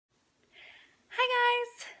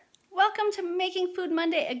welcome to Making Food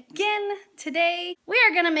Monday again. Today we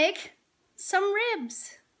are gonna make some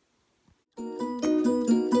ribs.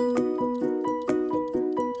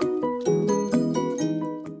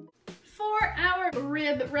 For our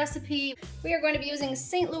rib recipe, we are going to be using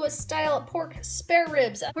St. Louis style pork spare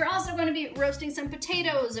ribs. We're also going to be roasting some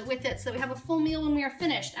potatoes with it so that we have a full meal when we are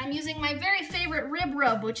finished. I'm using my very favorite rib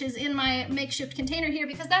rub, which is in my makeshift container here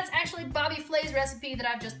because that's actually Bobby Flay's recipe that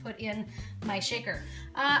I've just put in my shaker.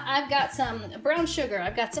 I've got some brown sugar,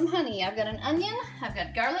 I've got some honey, I've got an onion, I've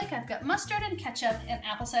got garlic, I've got mustard and ketchup and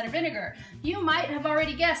apple cider vinegar. You might have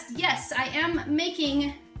already guessed, yes, I am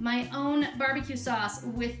making my own barbecue sauce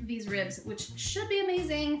with these ribs, which should be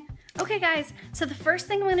amazing. Okay guys, so the first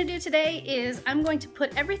thing I'm gonna do today is I'm going to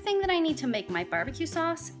put everything that I need to make my barbecue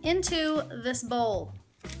sauce into this bowl.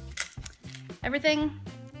 Everything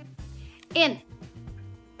in.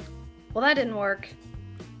 Well, that didn't work.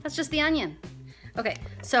 That's just the onion. Okay,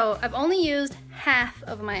 so I've only used half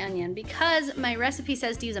of my onion because my recipe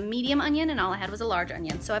says to use a medium onion and all I had was a large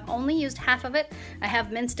onion. So I've only used half of it. I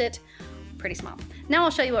have minced it pretty small. Now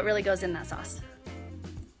I'll show you what really goes in that sauce.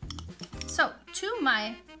 So to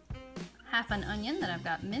my half an onion that I've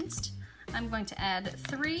got minced, I'm going to add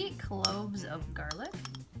 3 cloves of garlic.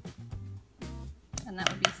 And that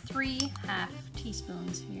would be 3 half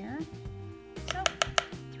teaspoons here. So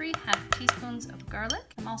 3 half teaspoons of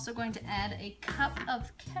garlic. I'm also going to add a cup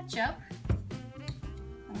of ketchup.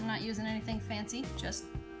 I'm not using anything fancy, just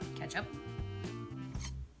ketchup.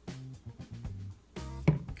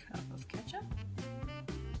 Cup of ketchup.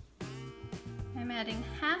 I'm adding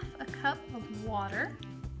half a cup of water.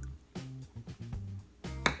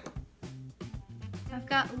 I've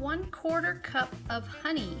got 1/4 cup of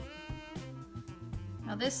honey.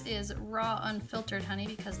 Now this is raw unfiltered honey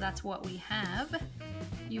because that's what we have.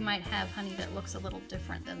 You might have honey that looks a little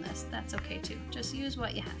different than this. That's okay too. Just use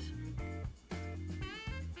what you have.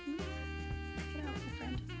 Get out, my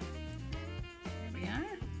friend. There we are.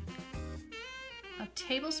 A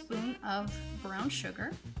tablespoon of brown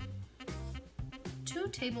sugar. 2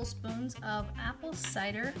 tablespoons of apple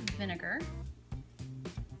cider vinegar.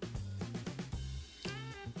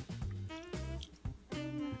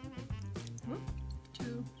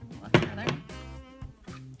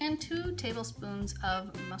 And 2 tablespoons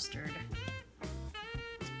of mustard.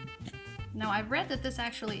 Now I've read that this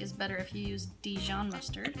actually is better if you use Dijon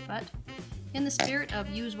mustard, but in the spirit of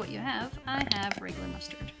use what you have, I have regular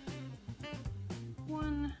mustard.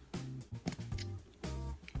 1,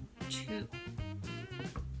 2.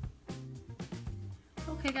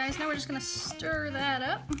 Okay guys, now we're just gonna stir that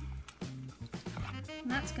up. And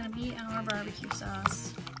that's gonna be our barbecue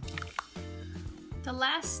sauce. The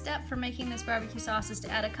last step for making this barbecue sauce is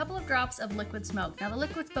to add a couple of drops of liquid smoke. Now the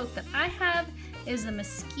liquid smoke that I have is the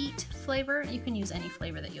mesquite flavor. You can use any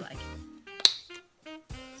flavor that you like.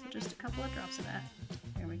 So just a couple of drops of that.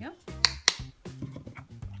 There we go.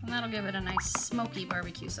 And that'll give it a nice smoky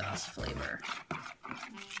barbecue sauce flavor.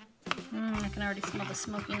 I can already smell the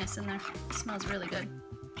smokiness in there. It smells really good.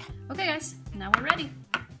 Okay guys, now we're ready.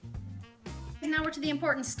 And now we're to the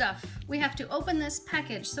important stuff. We have to open this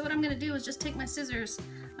package. So what I'm gonna do is just take my scissors,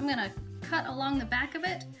 I'm gonna cut along the back of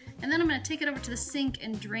it, and then I'm gonna take it over to the sink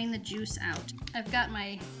and drain the juice out. I've got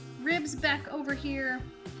my ribs back over here.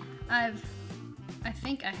 I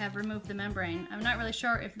think I have removed the membrane. I'm not really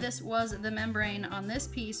sure if this was the membrane on this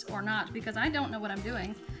piece or not because I don't know what I'm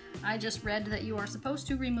doing. I just read that you are supposed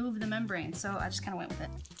to remove the membrane, so I just kind of went with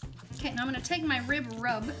it. Okay, now I'm gonna take my rib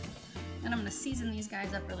rub and I'm gonna season these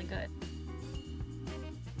guys up really good.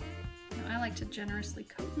 I like to generously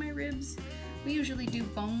coat my ribs. We usually do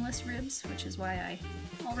boneless ribs, which is why I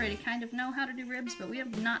already kind of know how to do ribs, but we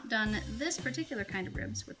have not done this particular kind of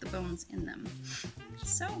ribs with the bones in them.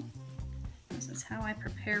 So this is how I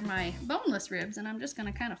prepare my boneless ribs, and I'm just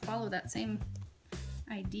gonna kind of follow that same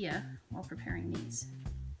idea while preparing these.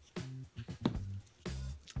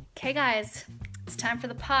 Okay guys, it's time for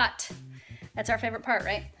the pot. That's our favorite part,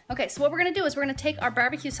 right? Okay, so what we're gonna do is we're gonna take our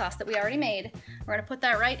barbecue sauce that we already made, we're gonna put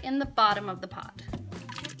that right in the bottom of the pot.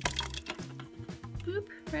 Boop,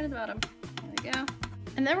 right at the bottom, there we go.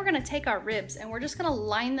 And then we're gonna take our ribs and we're just gonna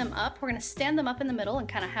line them up. We're gonna stand them up in the middle and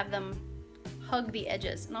kind of have them hug the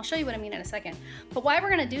edges. And I'll show you what I mean in a second. But why we're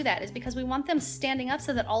gonna do that is because we want them standing up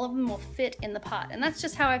so that all of them will fit in the pot. And that's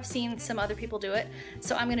just how I've seen some other people do it.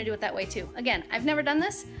 So I'm gonna do it that way too. Again, I've never done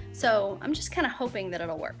this, so I'm just kind of hoping that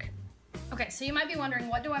it'll work. Okay, so you might be wondering,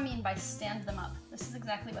 what do I mean by stand them up? This is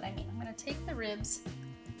exactly what I mean. I'm gonna take the ribs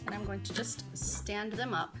and I'm going to just stand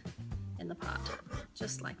them up in the pot,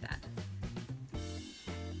 just like that.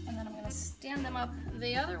 And then I'm gonna stand them up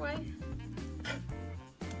the other way.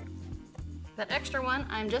 That extra one,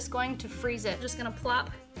 I'm just going to freeze it. Just gonna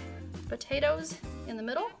plop potatoes in the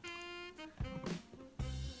middle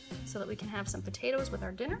so that we can have some potatoes with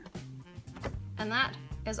our dinner. And that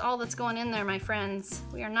is all that's going in there, my friends.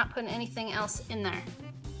 We are not putting anything else in there.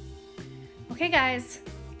 Okay guys,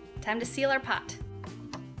 time to seal our pot.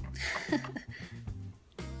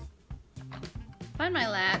 Find my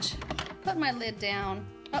latch, put my lid down.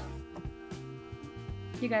 Oh,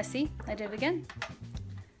 you guys see, I did it again.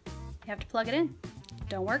 You have to plug it in.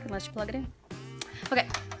 Don't work unless you plug it in. Okay,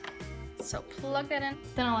 so plug that in.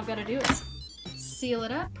 Then all I've got to do is seal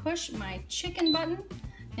it up, push my chicken button,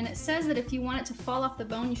 and it says that if you want it to fall off the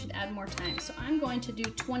bone, you should add more time. So I'm going to do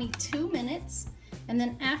 22 minutes, and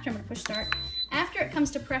then after I'm gonna push start. After it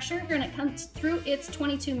comes to pressure, when it comes through its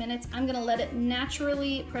 22 minutes, I'm gonna let it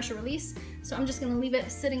naturally pressure release. So I'm just gonna leave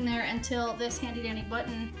it sitting there until this handy dandy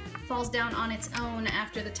button falls down on its own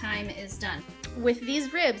after the time is done. With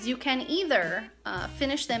these ribs, you can either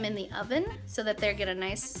finish them in the oven so that they get a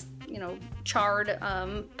nice, you know, charred,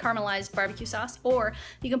 caramelized barbecue sauce, or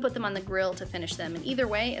you can put them on the grill to finish them. And either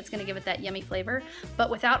way, it's gonna give it that yummy flavor, but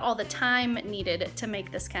without all the time needed to make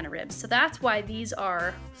this kind of ribs. So that's why these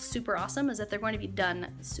are super awesome, is that they're going to be done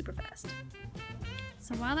super fast.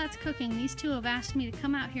 So while that's cooking, these two have asked me to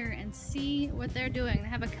come out here and see what they're doing. They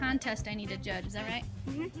have a contest I need to judge, is that right?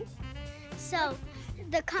 Mm-hmm. So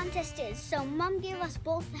the contest is, so Mom gave us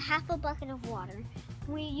both half a bucket of water.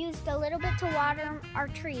 We used a little bit to water our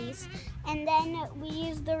trees, and then we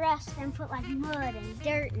used the rest and put like mud and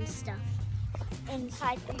dirt and stuff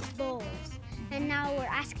inside these bowls. And now we're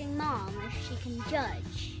asking Mom if she can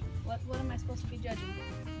judge. What am I supposed to be judging?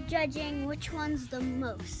 Judging which one's the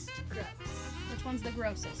most gross. Which one's the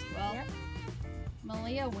grossest? Well, yep.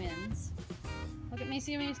 Malia wins. Look at me,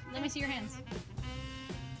 let me see your hands.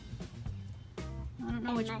 I don't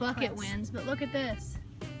know which bucket wins, but look at this.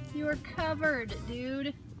 You are covered,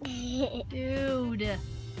 dude. Dude.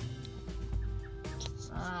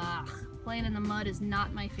 Ugh, playing in the mud is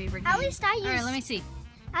not my favorite game. At least I use. All right, let me see.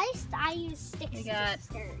 At least I use sticks. We got to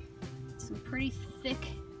stir. some pretty thick,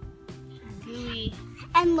 gooey,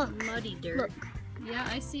 and look, muddy dirt. Look. Yeah,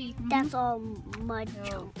 I see. Mm-hmm. That's all mud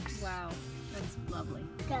chunks. Wow, that's lovely.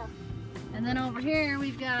 Go. And then over here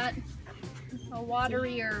we've got a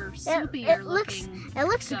waterier, soupier looking. It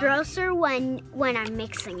looks stuff. grosser when I'm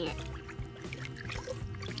mixing it.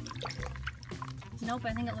 Nope,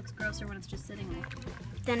 I think it looks grosser when it's just sitting there.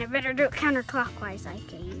 Then I better do it counterclockwise, I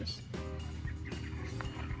guess.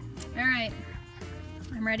 All right,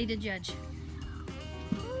 I'm ready to judge.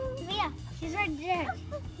 Leah, she's ready to judge.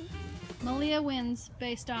 Malia wins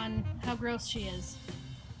based on how gross she is.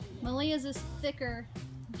 Malia's is thicker,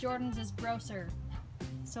 Jordan's is grosser.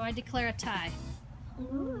 So I declare a tie.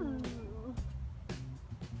 Ooh.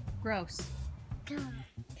 Gross. Good.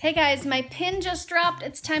 Hey guys, my pin just dropped.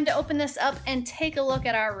 It's time to open this up and take a look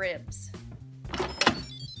at our ribs.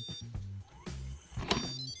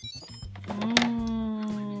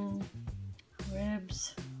 Mmm.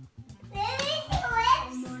 Ribs.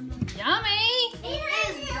 Yummy! It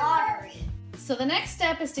is watery. So the next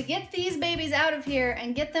step is to get these babies out of here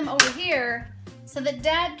and get them over here so that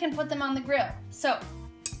Dad can put them on the grill. So,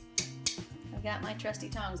 I've got my trusty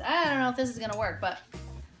tongs. I don't know if this is gonna work, but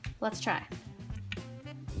let's try.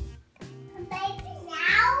 The baby's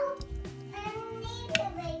out. I need the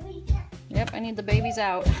baby. Yep, I need the babies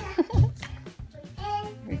out. Here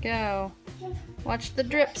we go. Watch the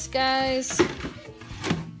drips, guys.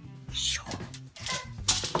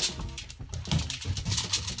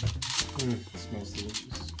 Smells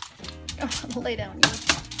delicious. Oh, lay down, you.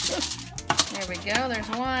 There we go, there's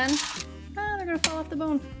one. Oh, they're gonna fall off the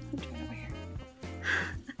bone. Let me try it over here.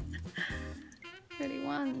 Ready,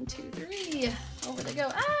 1, 2, 3. Over they go.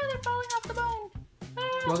 Ah, they're falling off the bone.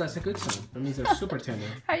 Ah. Well, that's a good sign. That means they're super tender.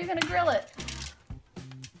 How are you gonna grill it?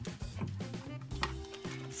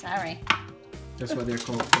 Sorry. That's why they're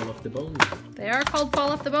called fall off the bone. They are called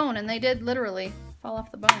fall off the bone, and they did literally fall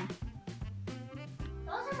off the bone.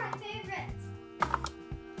 Those are my favorites.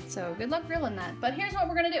 So good luck grilling that. But here's what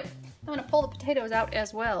we're gonna do. I'm gonna pull the potatoes out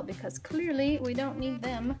as well because clearly we don't need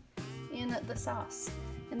them in the sauce.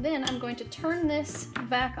 And then I'm going to turn this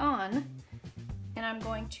back on and I'm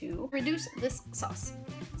going to reduce this sauce.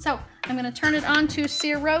 So I'm gonna turn it on to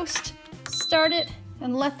sear roast, start it,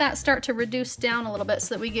 and let that start to reduce down a little bit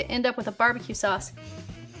so that we end up with a barbecue sauce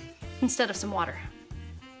instead of some water.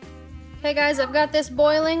 Okay guys, I've got this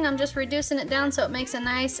boiling. I'm just reducing it down so it makes a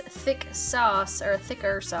nice thick sauce, or a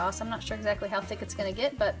thicker sauce. I'm not sure exactly how thick it's gonna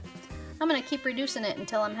get, but I'm gonna keep reducing it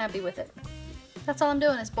until I'm happy with it. That's all I'm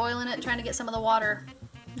doing is boiling it, trying to get some of the water,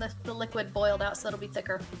 the liquid boiled out so it'll be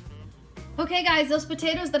thicker. Okay guys, those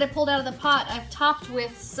potatoes that I pulled out of the pot, I've topped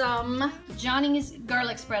with some Johnny's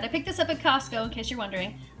garlic spread. I picked this up at Costco in case you're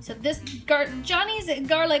wondering. So this Johnny's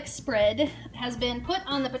garlic spread has been put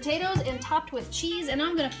on the potatoes and topped with cheese, and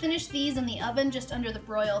I'm gonna finish these in the oven just under the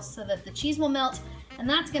broil so that the cheese will melt, and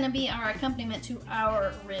that's gonna be our accompaniment to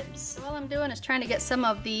our ribs. So all I'm doing is trying to get some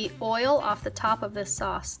of the oil off the top of this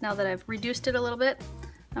sauce. Now that I've reduced it a little bit,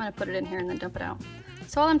 I'm gonna put it in here and then dump it out.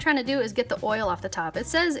 So all I'm trying to do is get the oil off the top. It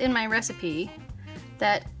says in my recipe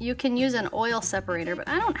that you can use an oil separator, but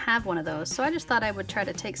I don't have one of those, so I just thought I would try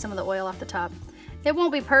to take some of the oil off the top. It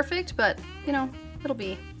won't be perfect, but you know, it'll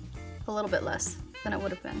be a little bit less than it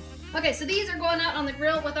would have been. Okay, so these are going out on the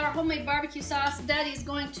grill with our homemade barbecue sauce. Daddy's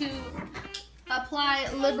going to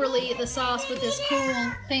apply liberally the sauce with this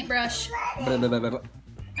cool paintbrush. All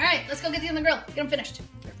right, let's go get these on the grill. Get them finished.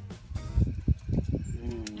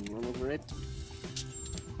 All over it.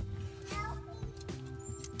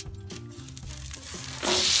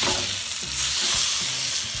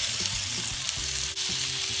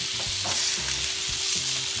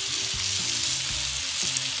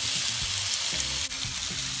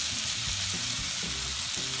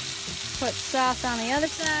 Put sauce on the other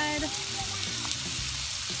side.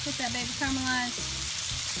 Get that baby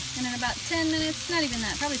caramelized. And in about 10 minutes, not even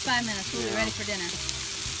that, probably 5 minutes, we'll be ready for dinner.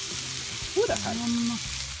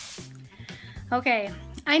 Okay,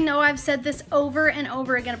 I know I've said this over and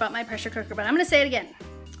over again about my pressure cooker, but I'm gonna say it again.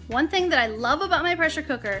 One thing that I love about my pressure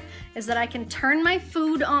cooker is that I can turn my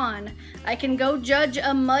food on. I can go judge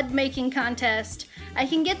a mud making contest. I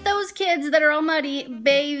can get those kids that are all muddy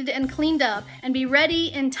bathed and cleaned up and be ready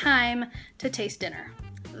in time to taste dinner.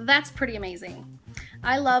 That's pretty amazing.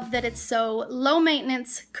 I love that it's so low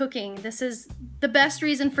maintenance cooking. This is the best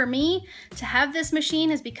reason for me to have this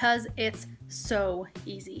machine is because it's so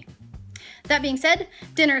easy. That being said,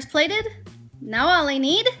 dinner is plated. Now all I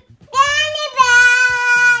need...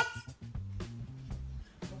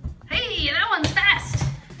 Hey, that one's fast.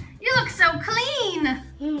 You look so clean.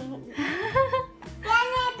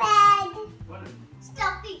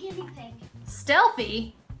 Stealthy guinea pig.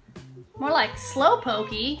 Stealthy? More like slow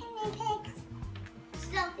pokey.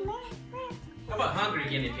 Stealthy. How about hungry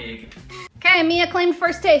guinea pig? Okay, Mia claimed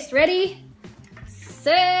first taste. Ready?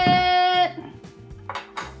 Set.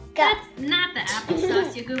 That's not the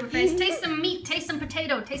applesauce, you goober face. Taste some meat, taste some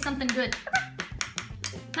potato, taste something good.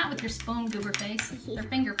 Not with your spoon, goober face. They're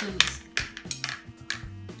finger foods.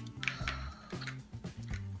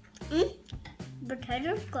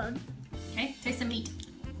 Potato's good. Okay, taste some meat.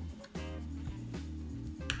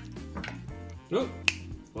 Oh,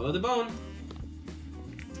 follow the bone.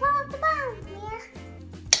 Swallow the bone, Mia.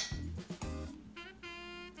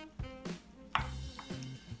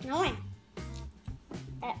 No one.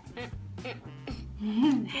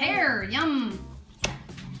 Hair, yum.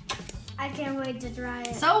 I can't wait to try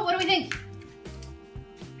it. So, what do we think?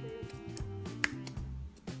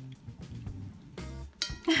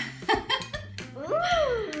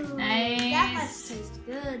 Ooh, Nice. that must taste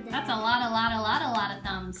good. That's a lot of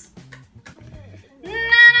thumbs.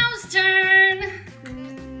 Nano's turn.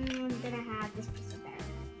 I'm gonna have this piece of bear.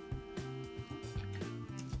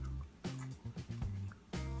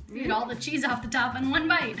 You eat all the cheese off the top in one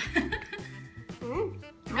bite.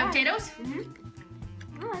 No potatoes?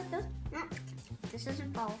 I like this. No, this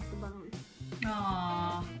doesn't fall off the bone.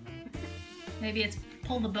 Aww. Maybe it's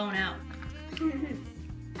pull the bone out.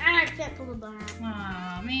 I can't pull the bone out.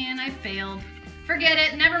 Aw, man, I failed. Forget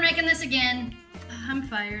it, never making this again. I'm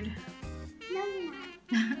fired. No, you're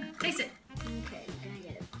not. Taste it. Okay, I'm gonna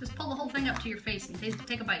get it. Just pull the whole thing up to your face and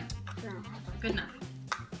take a bite. No. Good enough.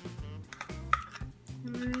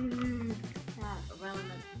 That's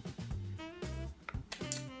irrelevant.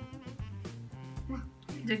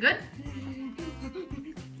 Is it good?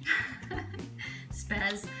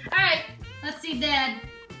 Spaz. Alright, let's see Dad.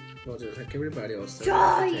 Well, just like everybody else.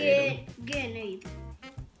 Try it, guinea.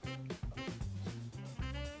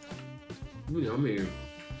 Ooh, yummy.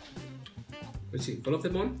 Let's see, pull off the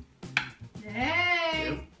bone. Hey!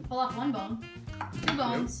 Yep. Pull off one bone. Two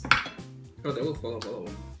bones. Oh, they will fall off all of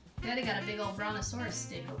them. Daddy got a big old brontosaurus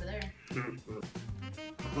steak over there.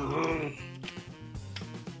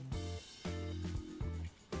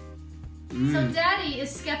 So Daddy is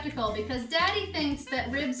skeptical because Daddy thinks that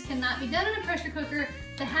ribs cannot be done in a pressure cooker.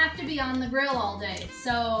 They have to be on the grill all day.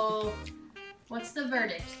 So, what's the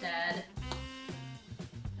verdict, Dad?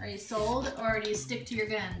 Are you sold or do you stick to your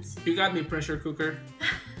guns? You got me, pressure cooker.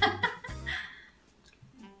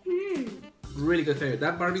 Really good flavor.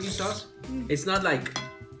 That barbecue sauce, it's not like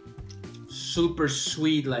super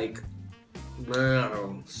sweet, like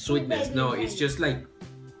sweetness. No, it's just like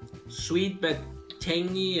sweet, but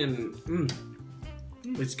tangy and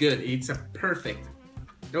it's good. It's a perfect.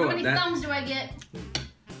 How many thumbs do I get?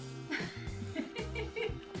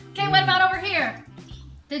 Okay, what about over here?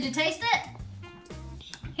 Did you taste it?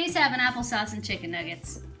 He's having applesauce and chicken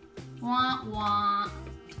nuggets. Wah wah.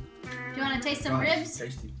 Do you want to taste some ribs?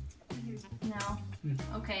 Tasty. No.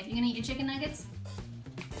 Okay, you gonna eat your chicken nuggets?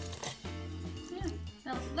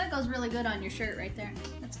 Yeah, that goes really good on your shirt right there.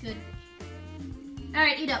 That's good. All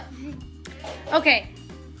right, eat up. Okay,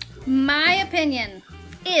 my opinion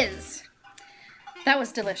is that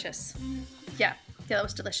was delicious. Yeah, that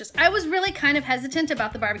was delicious. I was really kind of hesitant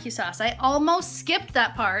about the barbecue sauce. I almost skipped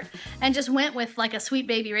that part and just went with like a Sweet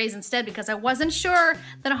Baby Ray's instead because I wasn't sure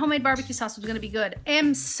that a homemade barbecue sauce was gonna be good. I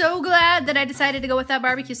am so glad that I decided to go with that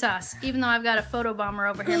barbecue sauce, even though I've got a photo bomber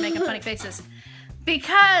over here making funny faces.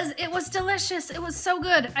 Because it was delicious. It was so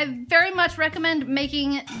good. I very much recommend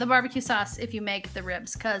making the barbecue sauce if you make the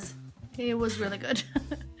ribs because it was really good.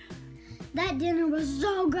 That dinner was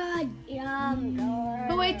so good. Yum.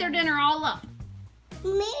 Who ate their dinner all up?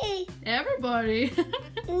 Me. Everybody.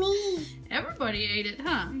 Me. Everybody ate it,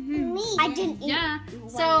 huh? Me. I didn't eat. Yeah.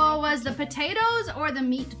 So was the potatoes or the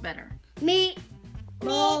meat better? Meat.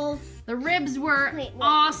 Both. The ribs were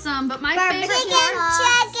awesome, but my favorite Chicken.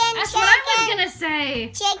 That's what I was gonna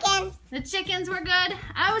say. Chicken. The chickens were good.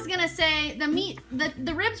 I was gonna say the meat,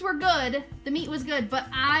 the ribs were good. The meat was good, but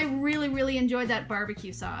I really, really enjoyed that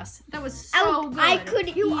barbecue sauce. That was so good. I could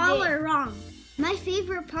eat it. You all are wrong. My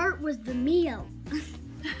favorite part was the meal.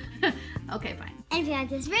 Okay, fine. And if you like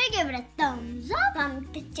this video, give it a thumbs up.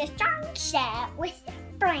 Just share with your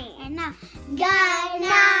friend. And now, good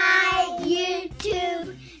night.